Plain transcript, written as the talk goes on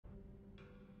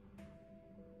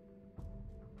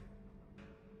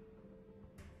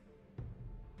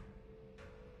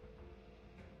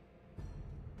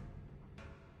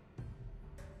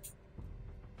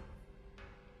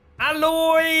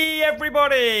Alloy,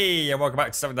 everybody, and welcome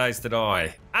back to 7 Days to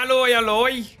Die. Alloy,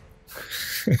 alloy.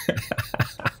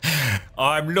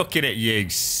 I'm looking at you,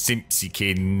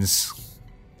 Simpsykins.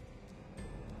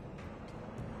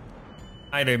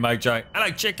 How you doing, Mojo? Hello,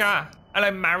 Chica.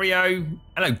 Hello, Mario.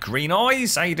 Hello, Green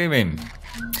Eyes. How you doing?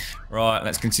 Right,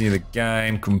 let's continue the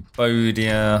game.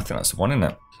 Cambodia. I think that's the one, isn't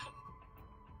it?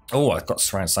 Oh, I've got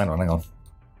surround sound on. Hang on.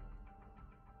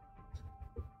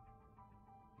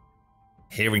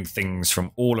 Hearing things from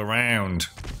all around.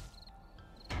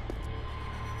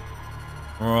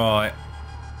 Right.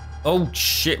 Oh,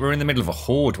 shit. We're in the middle of a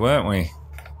horde, weren't we?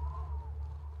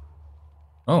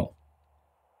 Oh.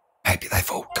 Maybe they've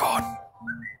all gone.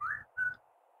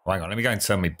 Hang on. Let me go and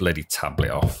turn my bloody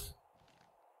tablet off.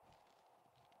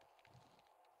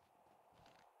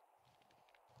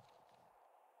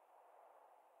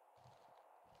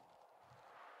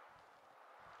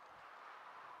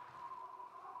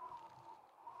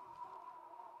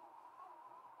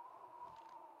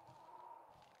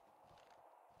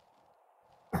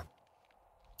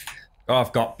 Oh,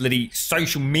 I've got bloody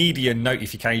social media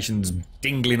notifications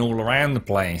dingling all around the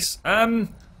place. Oh,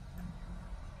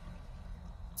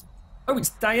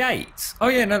 it's day 8. Oh,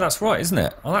 yeah, no, that's right, isn't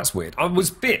it? Oh, that's weird. I was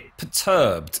a bit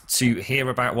perturbed to hear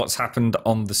about what's happened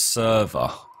on the server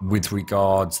with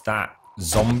regards that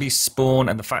zombie spawn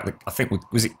and the fact that, I think,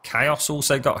 was it Chaos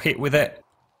also got hit with it?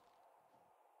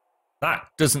 That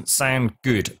doesn't sound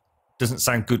good. Doesn't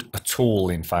sound good at all,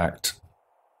 in fact.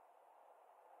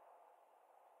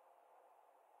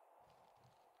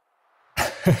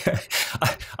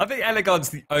 I think Elegon's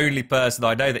the only person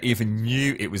I know that even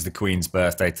knew it was the Queen's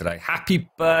birthday today. Happy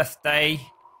birthday,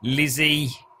 Lizzie.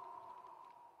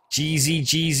 Jeezy,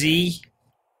 Jeezy.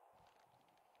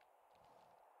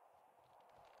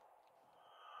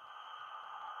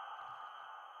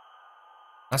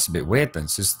 That's a bit weird then.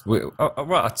 It's just, right,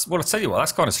 well, I'll tell you what,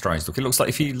 that's kind of strange. Look, it looks like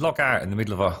if you log out in the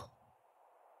middle of a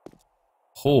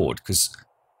horde, because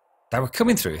they were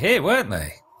coming through here, weren't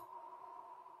they?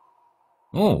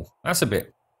 Oh, that's a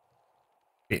bit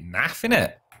naff,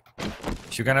 innit?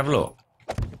 Should we go and have a look?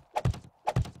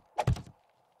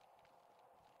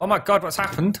 Oh my god, what's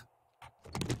happened?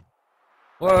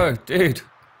 Whoa, dude.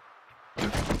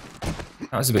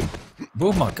 That was a bit...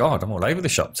 Oh my god, I'm all over the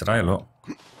shop today, look.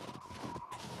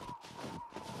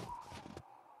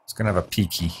 It's going to have a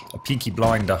peaky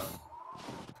blinder.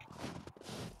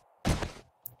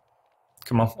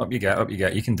 Come on, up you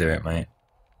get, you can do it, mate.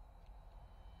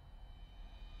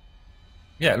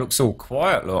 Yeah, it looks all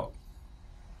quiet, look.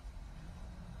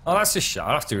 Oh, that's a shit.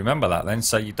 I'll have to remember that then.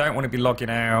 So you don't want to be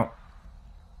logging out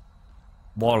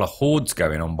while a horde's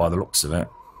going on by the looks of it.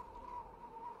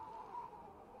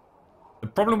 The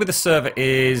problem with the server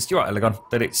is, you're right, Elegon,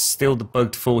 that it's still the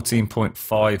bugged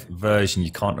 14.5 version.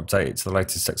 You can't update it to the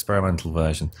latest experimental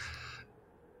version.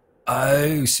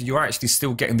 Oh, so you're actually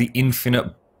still getting the infinite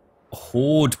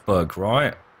horde bug,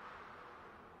 right?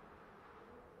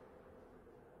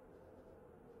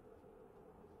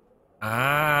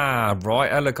 Ah, right,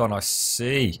 Elegon, I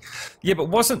see. Yeah, but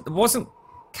wasn't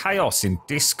Chaos in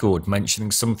Discord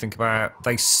mentioning something about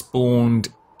they spawned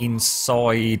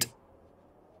inside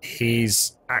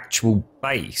his actual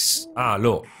base? Ah,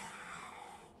 look.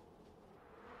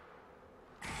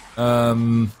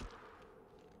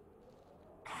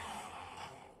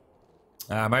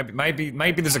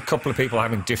 Maybe there's a couple of people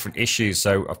having different issues,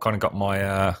 so I've kind of got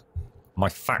my my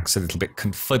facts a little bit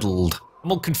confuddled.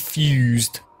 I'm all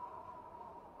confused.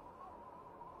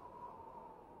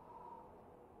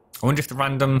 I wonder if the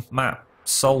random map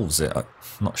solves it. I'm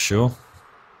not sure.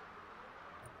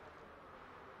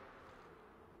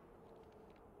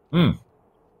 Right,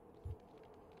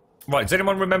 does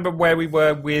anyone remember where we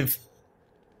were with...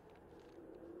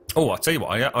 Oh, I'll tell you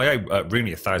what, I owe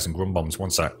Rooney 1,000 grum bombs. One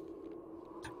sec.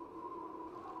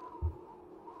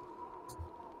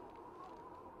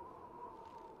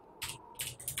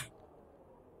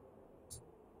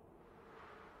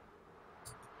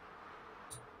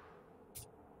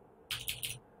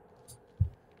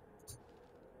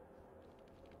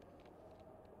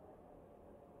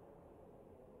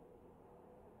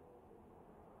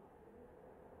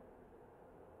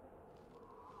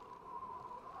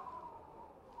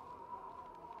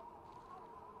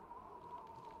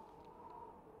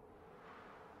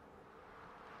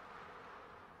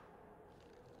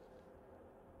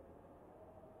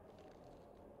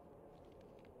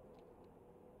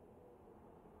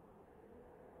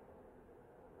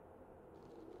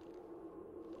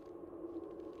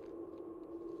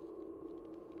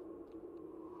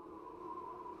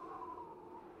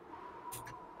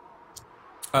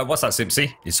 What's that,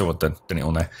 Simpsy? You saw it, done it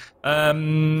all now.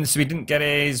 So we didn't get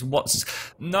his what's.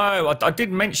 No, I did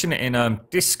mention it in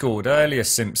Discord earlier,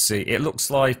 Simpsy. It looks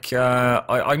like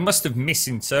I must have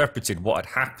misinterpreted what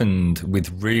had happened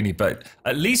with Rooney, but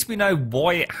at least we know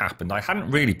why it happened. I hadn't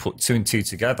really put two and two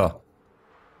together.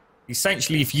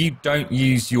 Essentially, if you don't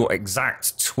use your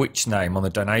exact Twitch name on the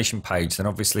donation page, then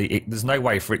obviously there's no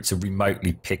way for it to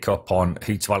remotely pick up on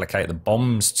who to allocate the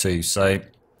bombs to. So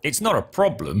it's not a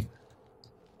problem.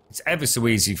 It's ever so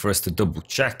easy for us to double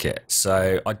check it.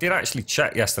 So I did actually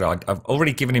check yesterday. I've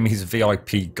already given him his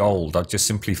VIP gold. I've just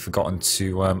simply forgotten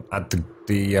to add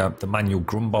the manual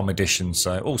Grumbomb edition.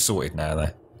 So all sorted now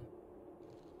there.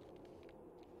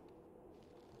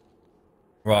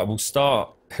 Right, we'll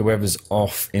start whoever's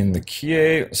off in the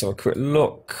queue. So a quick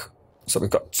look. So we've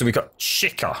got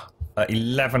Chica at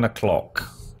 11 o'clock.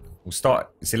 We'll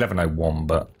start. It's 11:01,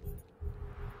 but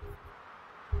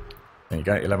there you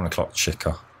go. 11 o'clock,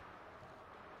 Chica.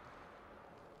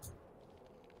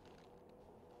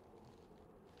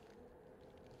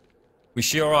 We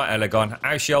she alright, Elegon?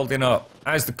 How's she holding up?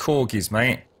 How's the corgis,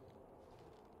 mate?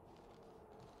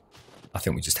 I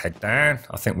think we just head down.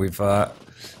 I think we've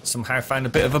somehow found a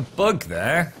bit of a bug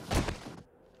there.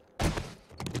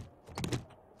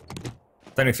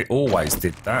 Don't know if it always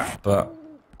did that, but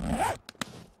it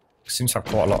seems to have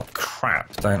quite a lot of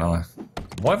crap, don't I?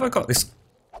 Why have I got this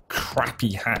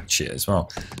crappy hatchet as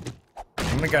well? I'm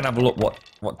going to go and have a look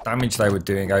what damage they were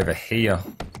doing over here.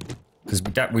 Because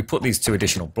we put these two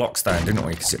additional blocks down, didn't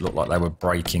we? Because it looked like they were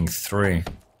breaking through.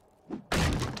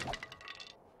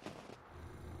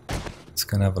 Let's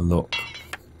go and have a look.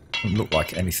 Doesn't look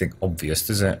like anything obvious,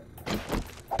 does it?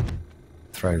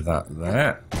 Throw that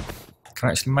there. Can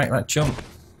I actually make that jump?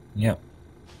 Yep.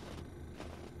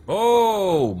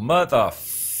 Oh, mother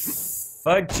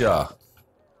fudger.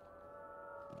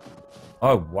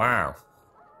 Oh, wow.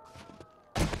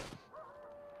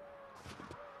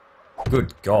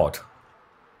 Good God.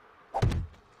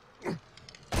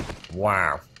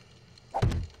 Wow.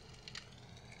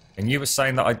 And you were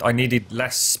saying that I needed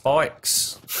less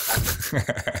spikes?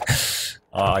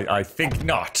 I think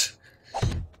not.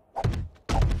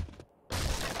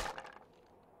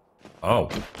 Oh.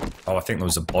 Oh, I think there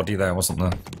was a body there, wasn't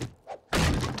there?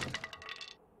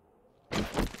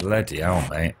 Bloody hell,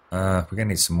 mate. We're going to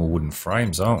need some more wooden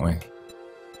frames, aren't we?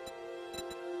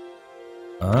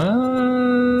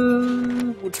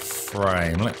 Wood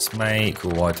frame. Let's make...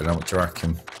 Oh, I don't know. What do you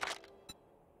reckon?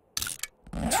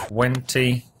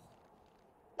 20.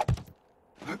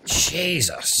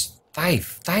 Jesus.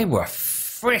 They were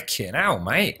freaking out,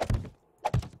 mate.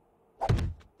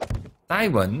 They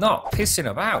were not pissing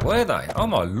about, were they? Oh,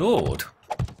 my Lord.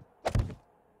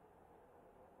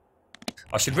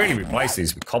 I should really replace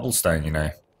these with cobblestone, you know.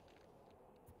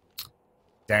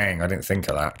 Dang, I didn't think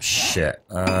of that. Shit.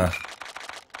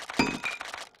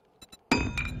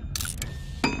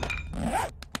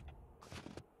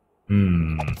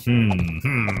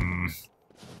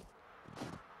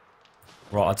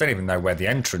 Right, I don't even know where the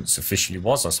entrance officially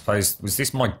was, I suppose. Was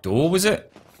this my door, was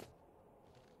it?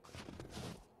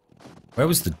 Where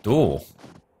was the door?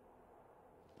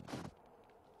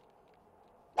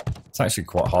 It's actually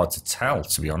quite hard to tell,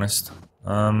 to be honest.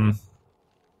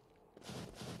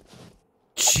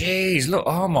 Jeez, look,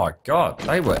 oh my God,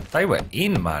 they were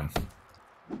in, man.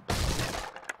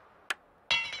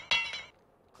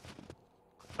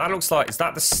 That looks like, is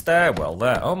that the stairwell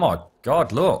there? Oh my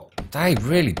God, look. They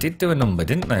really did do a number,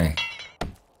 didn't they?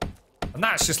 And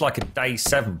that's just like a day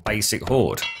 7 basic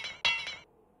horde.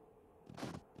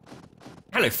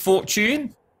 Hello,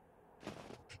 Fortune.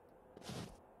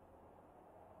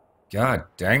 God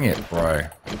dang it, bro.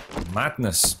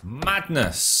 Madness.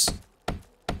 Madness.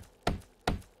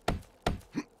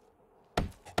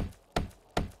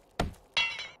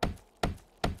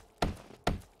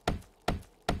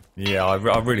 Yeah, I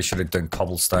really should have done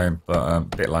cobblestone, but a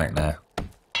bit late now.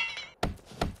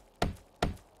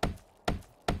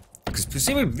 Because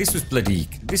presumably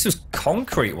this was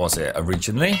concrete, was it,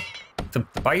 originally? The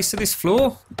base of this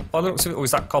floor? By the looks of it, or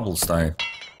was that cobblestone?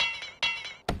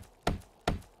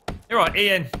 You're right,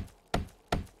 Ian.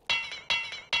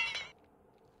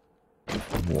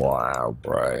 Wow,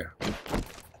 bro.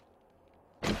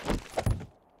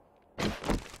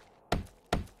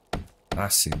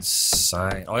 That's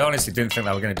insane. I honestly didn't think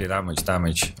they were going to do that much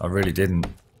damage. I really didn't.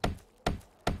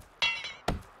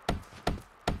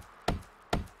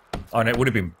 Oh, and it would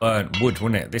have been burnt wood,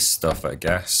 wouldn't it? This stuff, I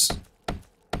guess.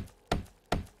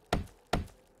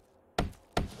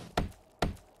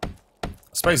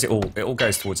 I suppose it all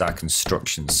goes towards our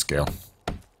construction skill.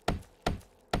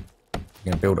 We're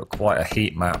going to build up quite a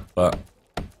heat map, but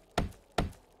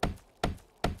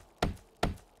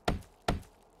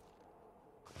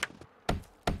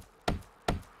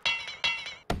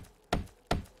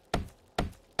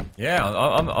Yeah,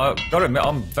 I've got to admit,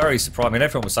 I'm very surprised. I mean,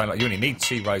 everyone was saying, like, you only need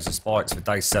 2 rows of spikes for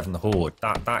day 7 Horde.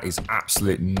 That is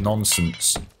absolute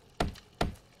nonsense.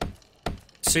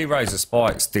 2 rows of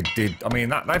spikes I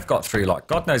mean, they've got through, like,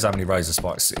 God knows how many rows of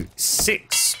spikes.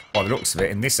 6, by the looks of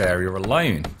it, in this area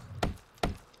alone.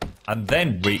 And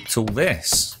then reaped all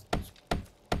this.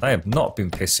 They have not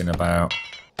been pissing about.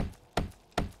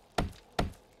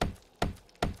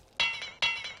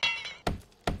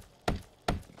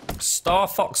 Star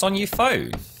Fox on your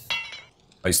phone?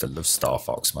 I used to love Star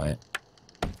Fox, mate.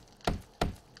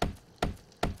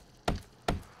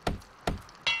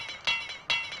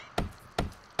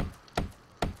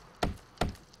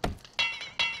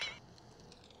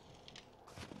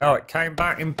 Oh, it came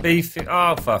back in beef.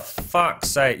 Oh, for fuck's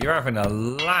sake. You're having a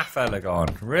laugh,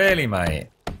 Elegon. Really, mate?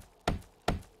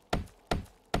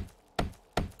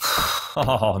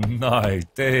 Oh, no,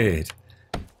 dude.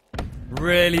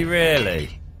 Really,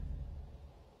 really?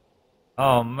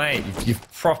 Oh, mate,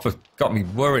 you've proper got me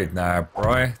worried now,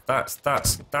 bro. That's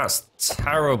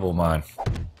terrible, man.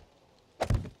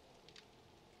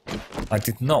 I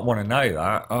did not want to know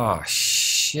that. Oh,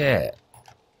 shit.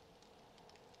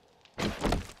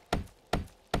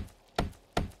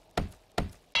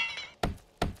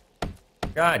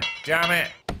 God damn it.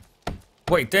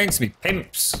 What are you doing to me,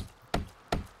 pimps?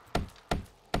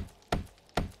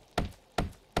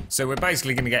 So we're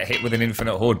basically going to get hit with an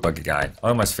infinite horde bug again. I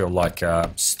almost feel like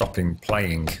stopping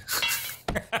playing.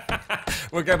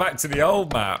 We'll go back to the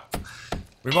old map.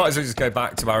 We might as well just go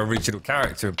back to our original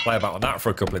character and play about on that for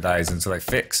a couple of days until they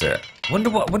fix it. Wonder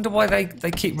why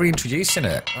they keep reintroducing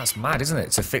it. That's mad, isn't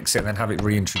it? To fix it and then have it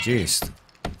reintroduced.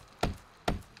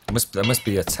 There must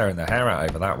be a tearing their hair out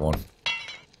over that one.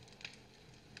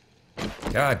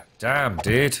 God damn,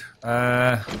 dude.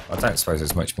 I don't suppose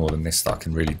there's much more than this that I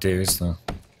can really do, is there?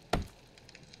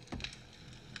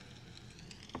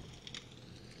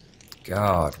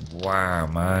 God, wow,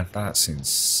 man. That's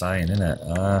insane, isn't it?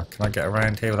 Can I get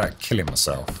around here without killing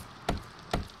myself?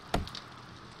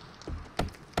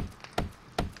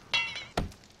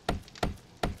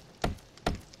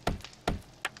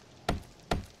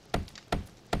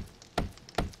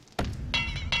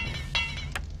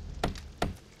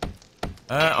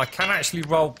 I can actually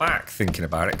roll back thinking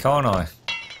about it, can't I?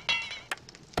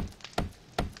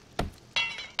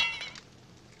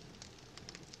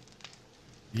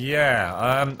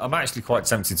 Yeah, I'm actually quite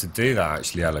tempted to do that,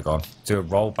 actually, Elegon. Do a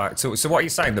rollback. So what are you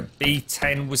saying, that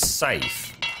B10 was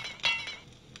safe?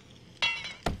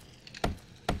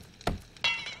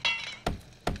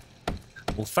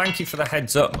 Well, thank you for the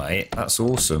heads up, mate. That's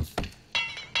awesome.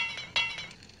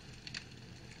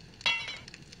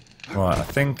 Right, I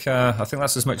think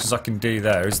that's as much as I can do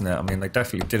there, isn't it? I mean, they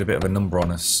definitely did a bit of a number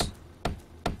on us.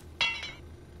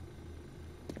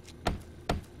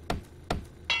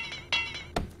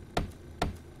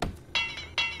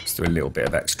 Let's do a little bit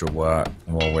of extra work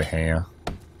while we're here.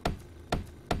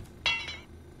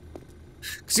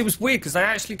 Because it was weird, because they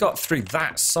actually got through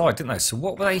that side, didn't they? So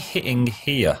what were they hitting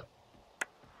here?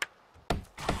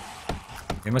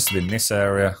 It must have been this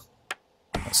area.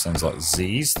 That sounds like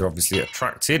Z's. They're obviously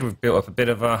attracted. We've built up a bit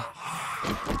of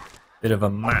a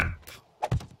map.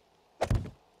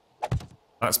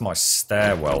 That's my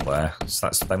stairwell there. So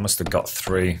they must have got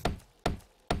through.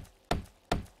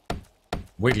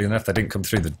 Weirdly enough, they didn't come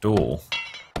through the door.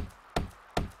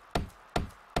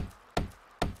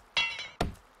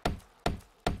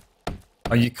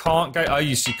 Oh, you can't go. Oh,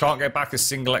 you can't go back a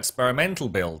single experimental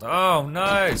build. Oh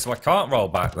no! So I can't roll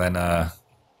back then. I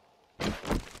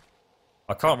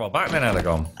can't roll back then,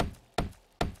 Elegon.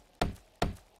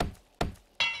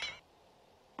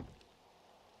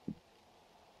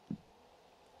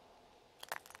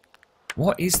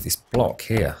 What is this block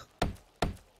here?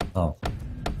 Oh.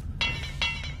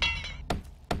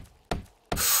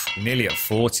 We're nearly at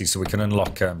 40, so we can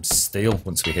unlock steel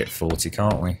once we hit 40,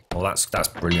 can't we? Well, that's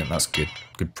brilliant. That's good.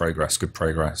 Good progress. Good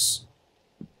progress.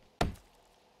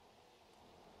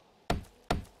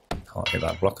 Can't hit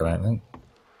that block, I don't think.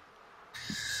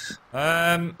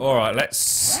 Alright,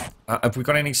 let's... have we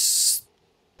got any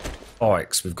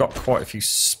spikes? We've got quite a few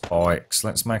spikes.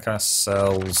 Let's make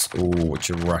ourselves... Oh, what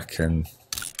do you reckon?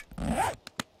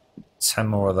 10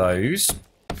 more of those.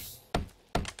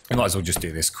 We might as well just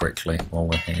do this quickly while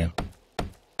we're here.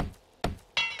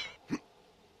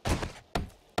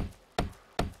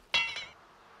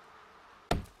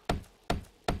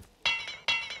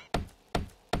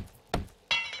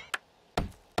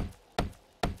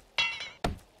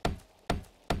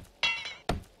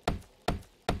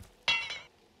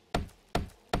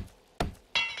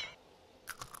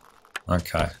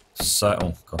 Okay, so...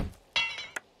 Oh, God.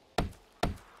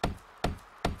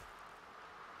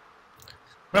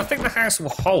 I think the house will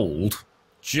hold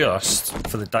just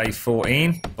for the day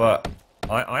 14, but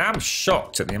I am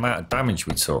shocked at the amount of damage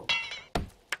we took.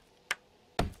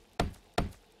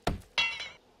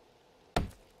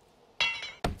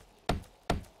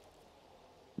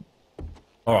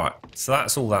 Alright, so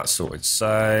that's all that sorted.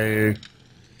 So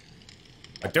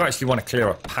I do actually want to clear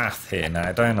a path here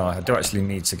now, don't I? I do actually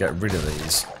need to get rid of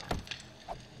these.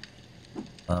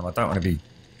 I don't want to be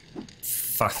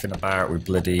faffing about with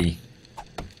bloody...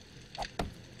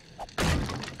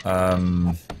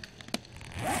 Tell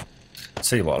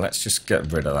you what, let's just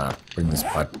get rid of that. Bring this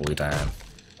bad boy down.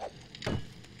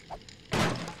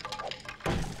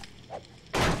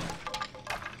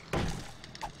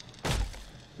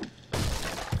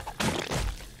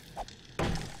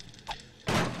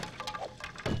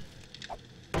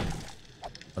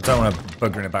 I don't want to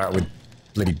buggering about with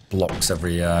bloody blocks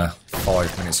every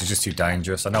 5 minutes. It's just too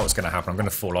dangerous. I know what's going to happen. I'm going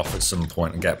to fall off at some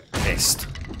point and get pissed.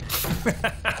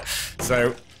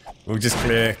 So we'll just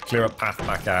clear a path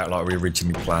back out like we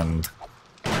originally planned.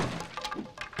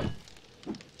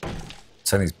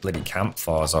 Turn these bloody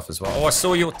campfires off as well. Oh, I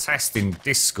saw your test in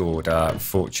Discord,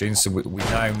 Fortune, so we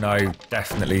now know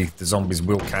definitely the zombies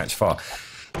will catch fire.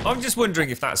 I'm just wondering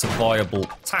if that's a viable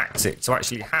tactic to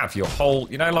actually have your whole,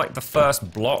 you know, like the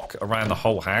first block around the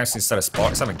whole house instead of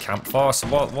spikes having campfire. So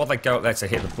while they go up there to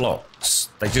hit the blocks,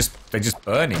 they're just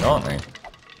burning, aren't they?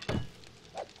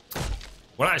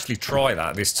 We'll actually try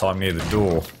that this time near the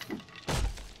door,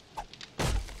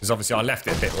 because obviously I left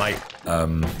it a bit late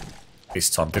this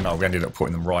time, didn't I? We ended up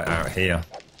putting them right out here.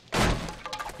 Can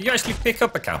you actually pick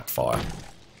up a campfire?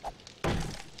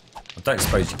 I don't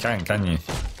suppose you can you?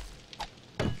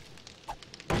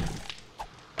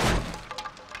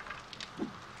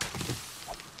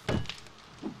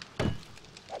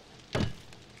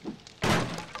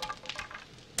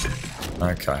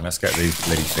 Okay, let's get these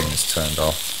bloody things turned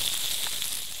off.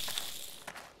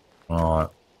 Alright.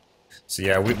 So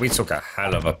yeah, we took a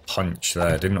hell of a punch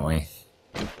there, didn't we?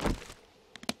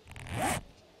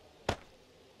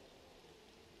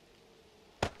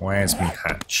 Where's me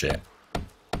hatchet?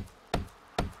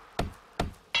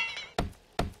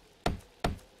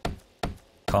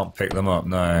 Can't pick them up,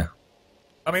 no.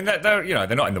 I mean, they're you know,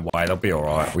 they're not in the way. They'll be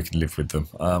alright. We can live with them.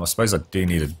 I suppose I do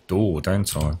need a door,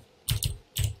 don't I?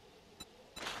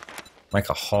 Make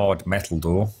a hard metal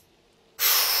door.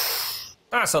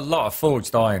 That's a lot of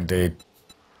forged iron, dude.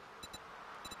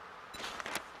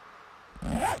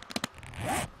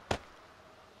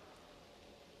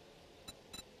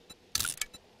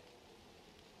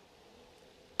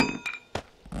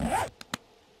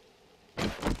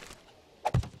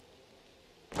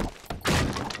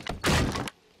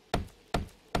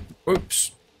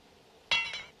 Oops.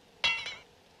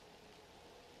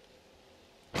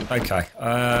 Okay,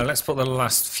 let's put the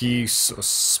last few sort of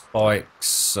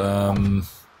spikes. Let's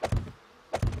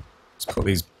put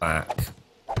these back.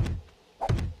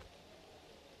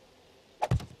 I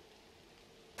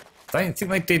don't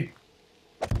think they did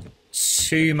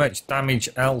too much damage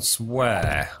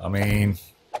elsewhere. I mean,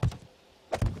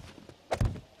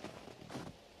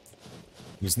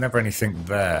 there's never anything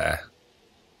there.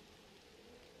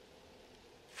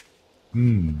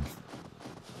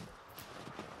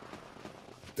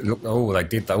 Look, oh, they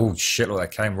did that. Oh, shit, look, they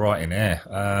came right in here.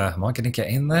 Am I going to get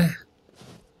in there?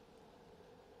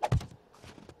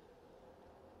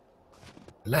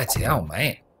 Bloody hell,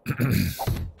 mate.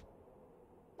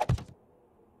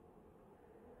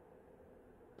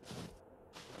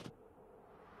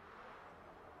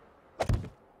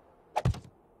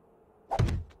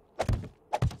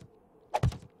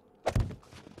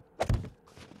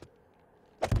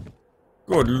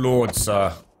 Good lord,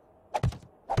 sir.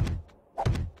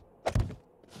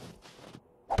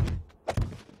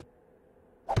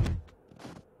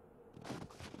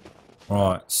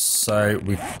 Right, so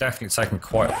we've definitely taken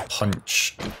quite a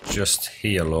punch just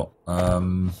here, look.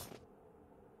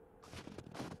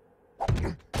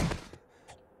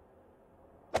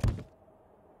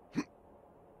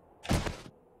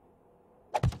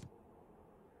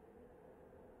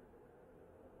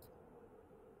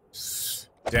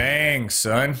 Dang,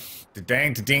 son. The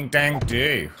dang, the ding, dang,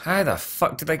 do. How the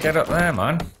fuck did they get up there,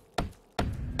 man?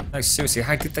 No, seriously,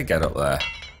 how did they get up there?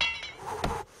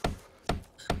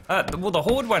 Well, the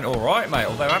horde went alright, mate,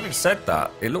 although having said that,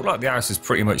 it looked like the house was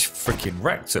pretty much freaking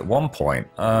wrecked at one point.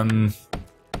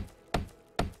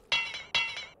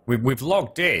 We've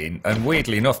logged in, and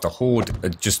weirdly enough, the horde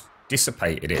had just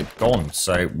dissipated, it had gone,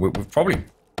 so we've probably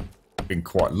been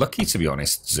quite lucky, to be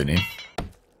honest, Zinnin.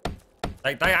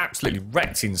 They absolutely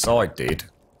wrecked inside, dude.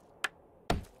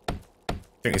 I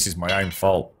think this is my own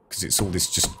fault. because it's all this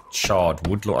just charred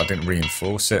wood. Look, I didn't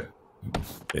reinforce it.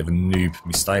 Bit of a noob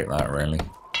mistake that, really.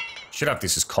 Should have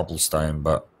this as cobblestone,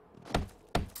 but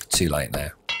too late now.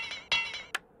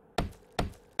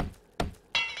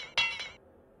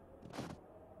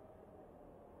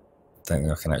 Don't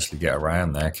think I can actually get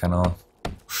around there, can I?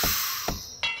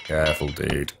 Careful,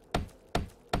 dude.